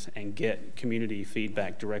pages and get community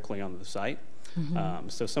feedback directly on the site.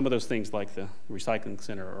 So some of those things like the recycling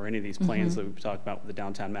center or any of these plans that we've talked about with the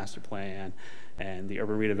downtown master plan and the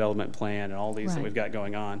urban redevelopment plan and all these that we've got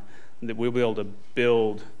going on, that we'll be able to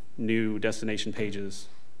build new destination pages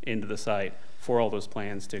into the site for all those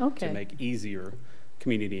plans to make easier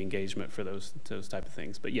community engagement for those type of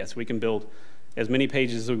things. But yes, we can build as many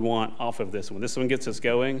pages as we want off of this one. This one gets us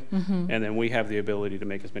going, and then we have the ability to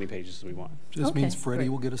make as many pages as we want. So this means Freddie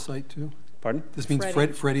will get a site too? Pardon? This means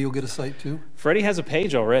Freddie will get a site too? Freddie has a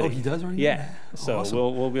page already. Oh, he does already? Yeah. So awesome.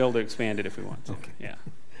 we'll be able to expand it if we want to. Okay. Yeah.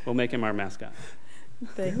 We'll make him our mascot.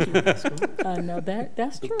 Thank you. No,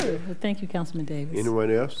 that's true. Thank you, Councilman Davis. Anyone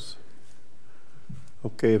else?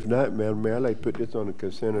 Okay, if not, Madam Mayor, I'd like to put this on the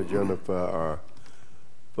consent agenda for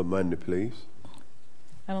Monday, please.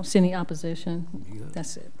 I don't see any opposition.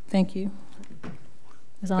 That's it. Thank you.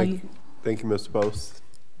 That's all Thank you, Mr. Post.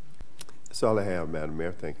 That's all I have, Madam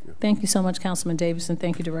Mayor. Thank you. Thank you so much, Councilman Davis, and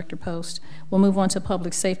thank you, Director Post. We'll move on to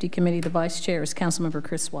Public Safety Committee. The Vice Chair is Councilmember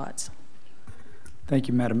Chris Watts. Thank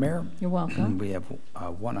you, Madam Mayor. You're welcome. We have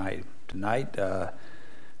one item tonight.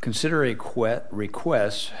 Consider a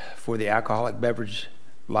request for the alcoholic beverage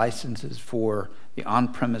licenses for the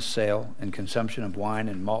on-premise sale and consumption of wine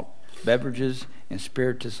and malt beverages and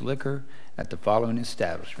spirituous liquor at the following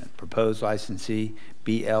establishment. Proposed licensee,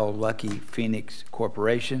 BL Lucky Phoenix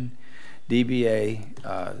Corporation, DBA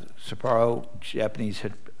Sapporo Japanese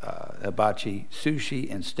Hibachi Sushi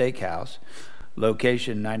and Steakhouse,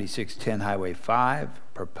 location 9610 Highway 5,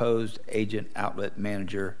 proposed agent outlet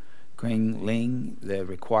manager Gring Ling. The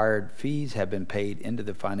required fees have been paid into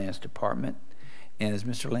the finance department. And is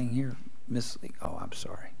Mr. Ling here? Miss Ling, oh, I'm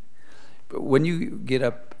sorry. But when you get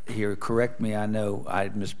up here, correct me, I know I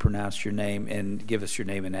mispronounced your name, and give us your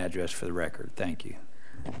name and address for the record. Thank you.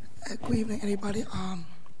 Good evening, everybody.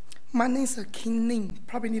 My name is King Ling.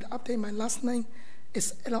 Probably need to update my last name.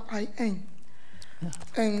 It's L-I-N.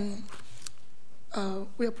 And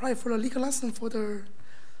we applied for a legal license for the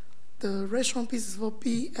restaurant business for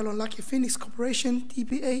BL Lucky Phoenix Corporation,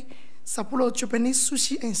 DBA Sapporo Japanese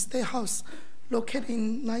Sushi and Steakhouse, located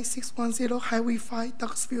in 9610 Highway 5,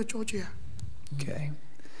 Douglasville, Georgia. Okay.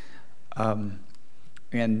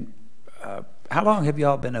 And how long have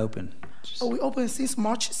y'all been open? We opened since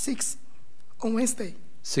March 6th on Wednesday.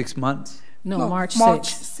 6 months? No, March 6th.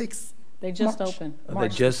 March 6th. They just opened. Oh, they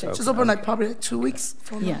just opened. Just opened like probably 2 weeks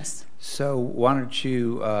from now. So why don't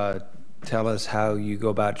you tell us how you go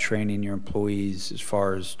about training your employees as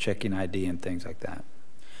far as checking ID and things like that?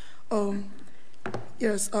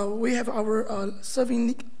 Yes, we have our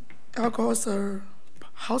serving alcohol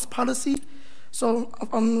house policy. So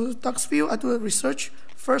from Douglasville, I do a research.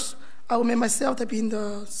 First, I will make myself to be in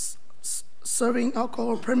the serving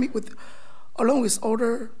alcohol permit with, along with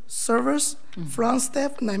other servers, front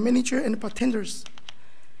staff, night manager, and bartenders.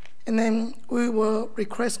 And then we will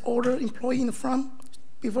request order employee in the front.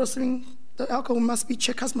 Before serving the alcohol must be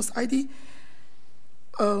check customer's ID.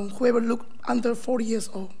 Whoever look under 40 years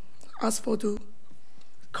old, ask for the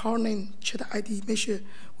car name, check the ID, make sure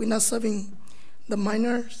we're not serving the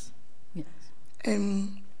minors. Yes.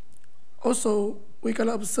 And also, we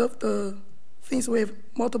gotta observe the things. We have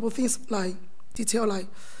multiple things like detail, like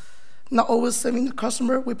not always serving the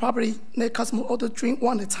customer. We probably let customer order drink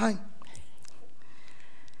one at a time.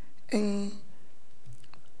 And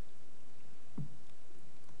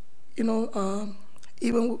you know,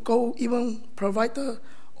 even provide the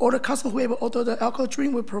order customer whoever order the alcohol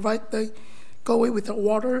drink. We provide the go away with the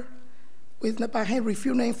water, with the by hand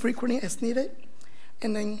refill name frequently as needed,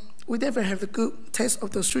 and then we never have the good taste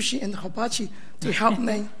of the sushi and the hibachi to help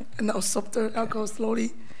them and absorb the alcohol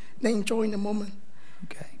slowly, then enjoy in the moment.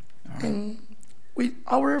 Okay. All right. And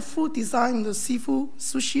our food design, the seafood,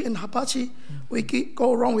 sushi, and hibachi, we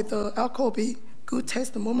go around with the alcohol, be good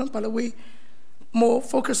taste the moment, but we more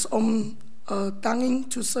focus on dining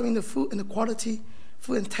to serving the food and the quality,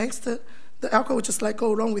 food and taste. The alcohol just like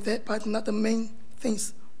go along with it, but not the main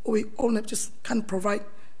things. We only just kind of provide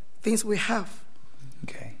things we have.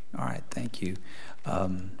 Okay. All right. Thank you.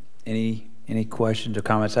 Any questions or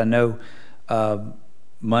comments? I know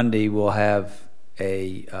Monday we'll have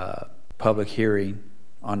a public hearing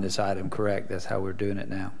on this item, correct? That's how we're doing it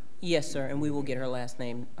now? Yes, sir, and we will get her last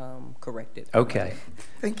name corrected. Okay.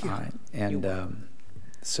 Thank you. All right. And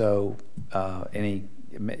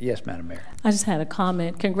yes, Madam Mayor. I just had a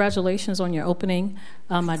comment. Congratulations on your opening.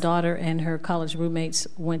 My daughter and her college roommates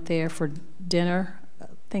went there for dinner, I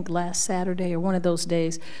think last Saturday or one of those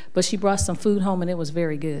days, but she brought some food home and it was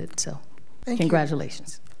very good, so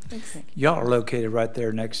congratulations. Thanks. Y'all are located right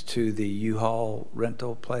there next to the U-Haul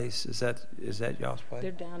rental place. Is that y'all's place?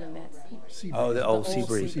 They're down in that. Oh, the old Sea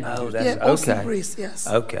Breeze. Oh, that's yeah, old okay. Sea Breeze, yes.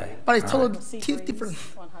 Okay. But it's totally different.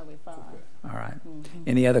 On Highway 5. All right.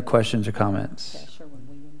 Any other questions or comments? Yeah,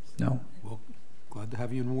 Sherwin-Williams. No? Well, glad to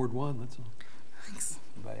have you in Ward 1, that's all. Thanks.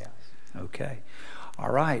 Anybody else? Okay.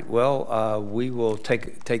 All right. Well, we will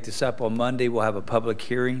take this up on Monday. We'll have a public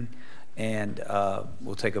hearing, and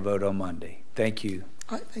we'll take a vote on Monday. Thank you.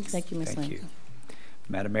 All right, thanks. Thank you, Ms. Thank Lincoln. you.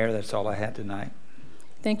 Madam Mayor, that's all I had tonight.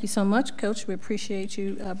 Thank you so much, Coach. We appreciate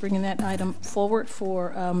you bringing that item forward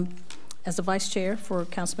for as the Vice Chair for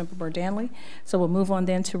Councilmember Burdanley. So we'll move on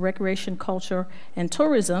then to Recreation, Culture, and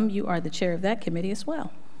Tourism. You are the Chair of that committee as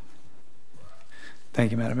well.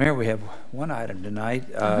 Thank you, Madam Mayor. We have one item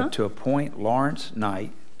tonight to appoint Lawrence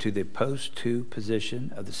Knight to the Post 2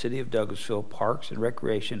 position of the City of Douglasville Parks and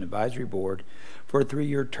Recreation Advisory Board for a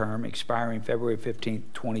 3-year term expiring February 15th,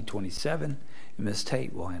 2027. And Ms.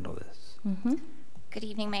 Tate will handle this. Good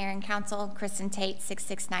evening, Mayor and Council. Kristen Tate,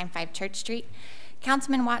 6695 Church Street.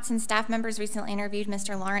 Councilman Watson staff members recently interviewed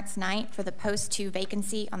Mr. Lawrence Knight for the Post 2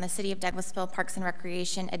 vacancy on the City of Douglasville Parks and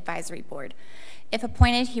Recreation Advisory Board. If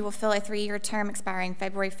appointed, he will fill a 3-year term expiring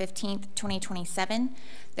February 15th, 2027.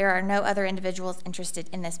 There are no other individuals interested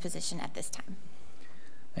in this position at this time.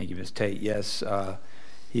 Thank you, Ms. Tate. Yes,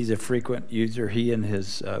 he's a frequent user. He and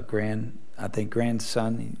his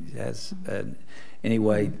grandson, he has,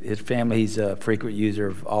 anyway, his family, he's a frequent user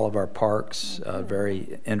of all of our parks,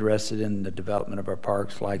 very interested in the development of our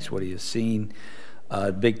parks, likes what he has seen.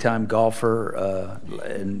 Big-time golfer,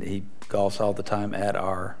 and he golfs all the time at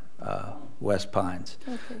our West Pines.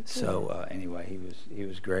 Okay, so anyway, he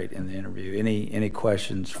was great in the interview. Any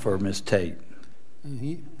questions for Ms. Tate?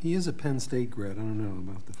 He is a Penn State grad. I don't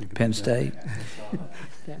know about the thing. Penn State?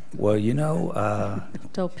 Well, you know.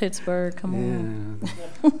 So Pittsburgh, come on.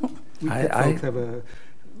 We folks have a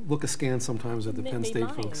look askance sometimes at the Penn State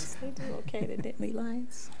folks. They do okay, the Nittany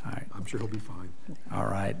Lions. All right. I'm sure he'll be fine. All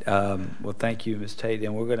right. Well, thank you, Ms. Tate.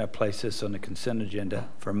 And we're going to place this on the consent agenda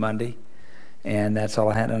for Monday. And that's all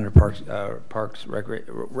I had under Parks,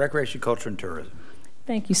 Recreation, Culture, and Tourism.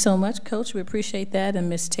 Thank you so much, Coach. We appreciate that. And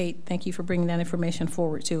Ms. Tate, thank you for bringing that information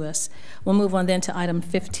forward to us. We'll move on then to item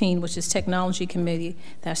 15, which is Technology Committee.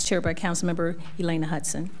 That's chaired by Councilmember Elena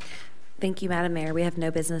Hudson. Thank you, Madam Mayor. We have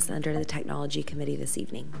no business under the Technology Committee this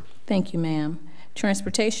evening. Thank you, ma'am.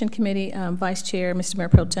 Transportation Committee, Vice Chair, Mr. Mayor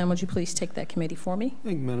Pro Tem, would you please take that committee for me?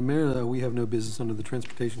 Thank you, Madam Mayor. We have no business under the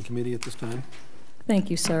Transportation Committee at this time.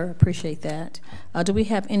 Thank you, sir. Appreciate that. Do we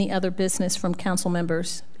have any other business from council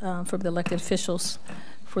members, from the elected officials,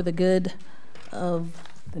 for the good of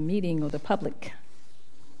the meeting or the public?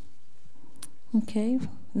 Okay.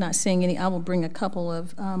 not seeing any, I will bring a couple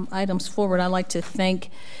of items forward. I'd like to thank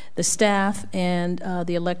the staff and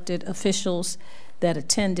the elected officials that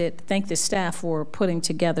attended. Thank the staff for putting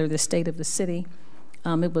together the State of the City.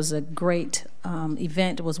 It was a great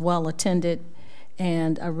event. It was well attended,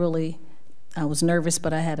 and I was nervous,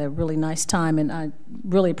 but I had a really nice time, and I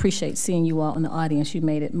really appreciate seeing you all in the audience. You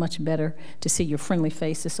made it much better to see your friendly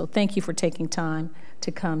faces, so thank you for taking time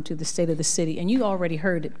to come to the State of the City. And you already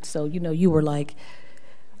heard it, so you know you were like,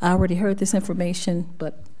 I already heard this information,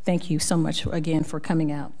 but thank you so much again for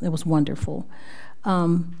coming out. It was wonderful.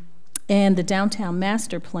 And the downtown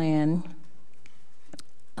master plan,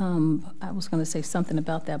 I was going to say something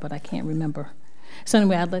about that, but I can't remember. So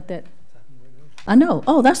anyway, I'd let that. I know.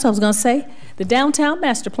 Oh, that's what I was going to say. The downtown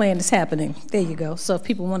master plan is happening. There you go. So if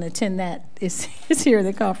people want to attend that, it's here at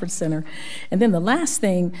the conference center. And then the last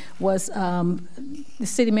thing was the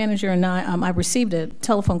city manager and I received a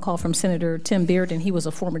telephone call from Senator Tim Bearden. He was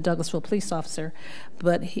a former Douglasville police officer,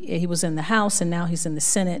 but he was in the House, and now he's in the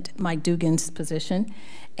Senate, Mike Dugan's position.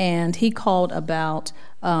 And he called about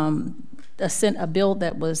a bill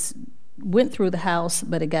that went through the House,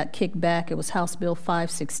 but it got kicked back. It was House Bill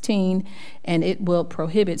 516, and it will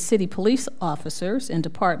prohibit city police officers and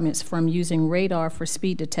departments from using radar for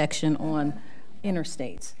speed detection on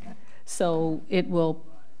interstates. So it will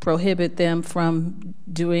prohibit them from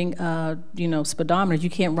doing, speedometers. You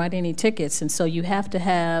can't write any tickets, and so you have to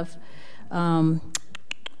have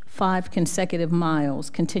 5 consecutive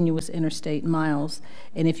miles, continuous interstate miles,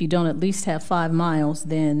 and if you don't at least have 5 miles,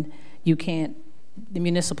 then you can't. The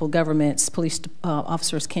municipal government's police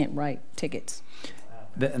officers can't write tickets.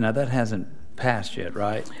 Now that hasn't passed yet,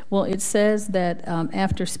 right? Well, it says that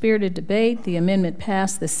after spirited debate, the amendment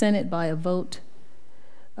passed the Senate by a vote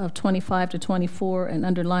of 25 to 24. An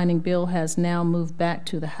underlining bill has now moved back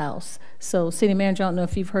to the House. So, City Manager, I don't know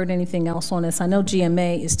if you've heard anything else on this. I know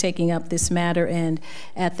GMA is taking up this matter, and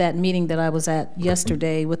at that meeting that I was at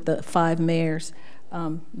yesterday with the 5 mayors,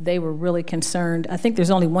 they were really concerned. I think there's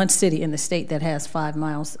only one city in the state that has 5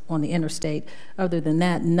 miles on the interstate. Other than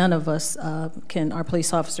that, none of us our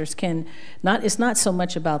police officers can, it's not so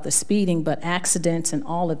much about the speeding, but accidents and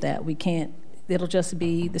all of that. We can't, it'll just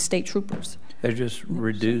be the state troopers. They just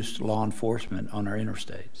reduced law enforcement on our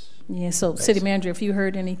interstates. Yeah, so basically. City Manager, if you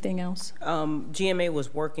heard anything else? GMA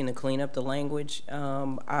was working to clean up the language,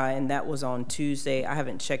 and that was on Tuesday. I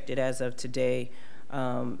haven't checked it as of today.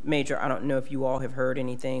 Major, I don't know if you all have heard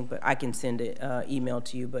anything, but I can send it email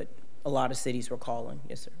to you, but a lot of cities were calling.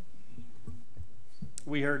 Yes, sir.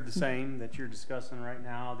 We heard the same that you're discussing right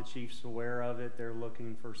now. The chief's aware of it. They're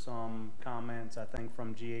looking for some comments, I think,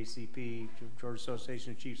 from GACP, Georgia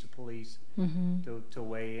Association of Chiefs of Police, to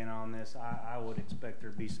weigh in on this. I would expect there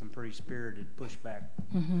to be some pretty spirited pushback.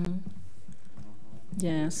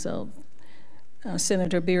 Yeah, so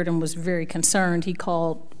Senator Bearden was very concerned. He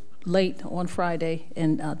called late on Friday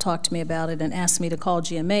and talked to me about it and asked me to call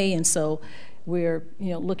GMA, and so we're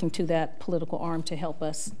looking to that political arm to help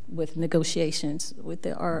us with negotiations with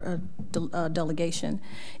our delegation.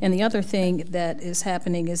 And the other thing that is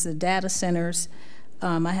happening is the data centers.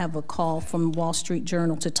 I have a call from Wall Street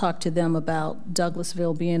Journal to talk to them about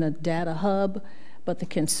Douglasville being a data hub. But the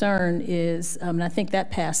concern is, and I think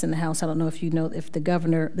that passed in the House. I don't know if you know if the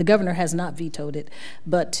governor has not vetoed it,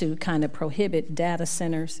 but to kind of prohibit data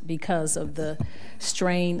centers because of the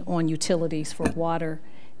strain on utilities for water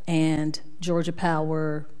and Georgia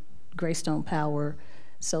Power, Greystone Power,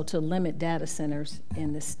 so to limit data centers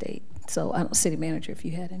in the state. So, City Manager, if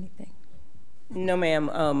you had anything. No, ma'am.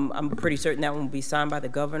 I'm pretty certain that one will be signed by the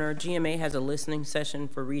governor. GMA has a listening session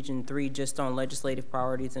for Region 3 just on legislative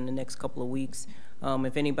priorities in the next couple of weeks.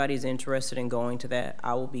 If anybody's interested in going to that,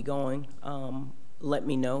 I will be going. Let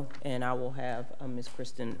me know, and I will have Ms.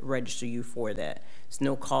 Kristen register you for that. It's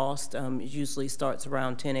no cost. It usually starts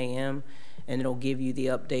around 10 a.m., and it'll give you the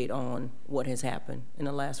update on what has happened in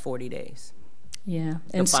the last 40 days. Yeah,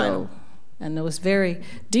 and so, and it was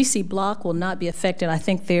DC block will not be affected. I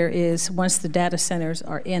think there is, once the data centers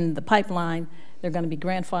are in the pipeline, they're going to be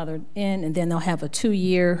grandfathered in, and then they'll have a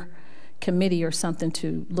 2-year committee or something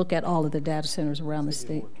to look at all of the data centers around the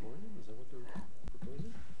state.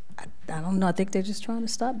 I don't know. I think they're just trying to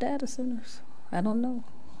stop data centers. I don't know.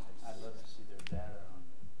 I'd love to see their data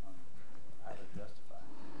on how to justify.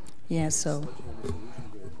 Yeah, so.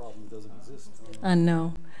 I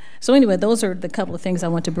know. So anyway, those are the couple of things I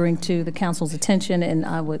want to bring to the council's attention, and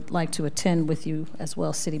I would like to attend with you as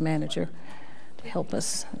well, City Manager, to help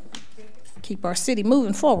us keep our city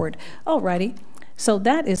moving forward. All righty. So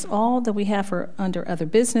that is all that we have for under other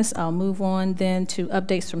business. I'll move on then to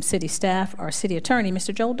updates from city staff. Our city attorney,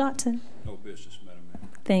 Mr. Joel Dotson. No business, Madam Mayor.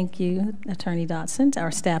 Thank you, Attorney Dotson.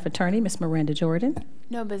 Our staff attorney, Ms. Miranda Jordan.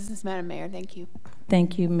 No business, Madam Mayor. Thank you.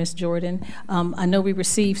 Thank you, Ms. Jordan. I know we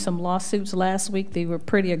received some lawsuits last week. They were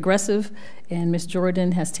pretty aggressive, and Ms.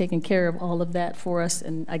 Jordan has taken care of all of that for us,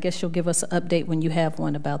 and I guess you'll give us an update when you have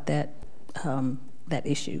one about that, that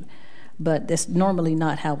issue. But that's normally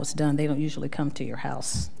not how it's done. They don't usually come to your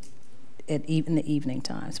house in the evening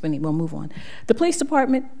times. We'll move on. The police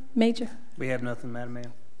department, Major? We have nothing, Madam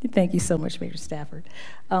Mayor. Thank you so much, Major Stafford.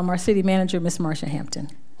 Our city manager, Ms. Marsha Hampton.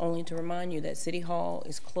 Only to remind you that City Hall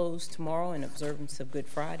is closed tomorrow in observance of Good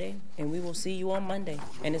Friday, and we will see you on Monday.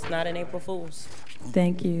 And it's not an April Fool's.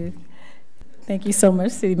 Thank you. Thank you so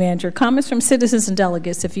much, City Manager. Comments from citizens and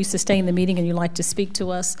delegates. If you sustain the meeting and you'd like to speak to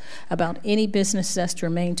us about any business that's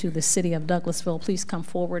germane to the city of Douglasville, please come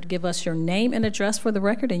forward. Give us your name and address for the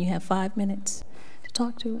record, and you have 5 minutes to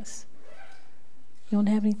talk to us. You don't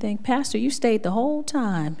have anything? Pastor, you stayed the whole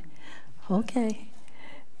time. Okay.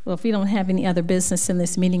 Well, if we don't have any other business, then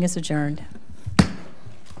this meeting is adjourned.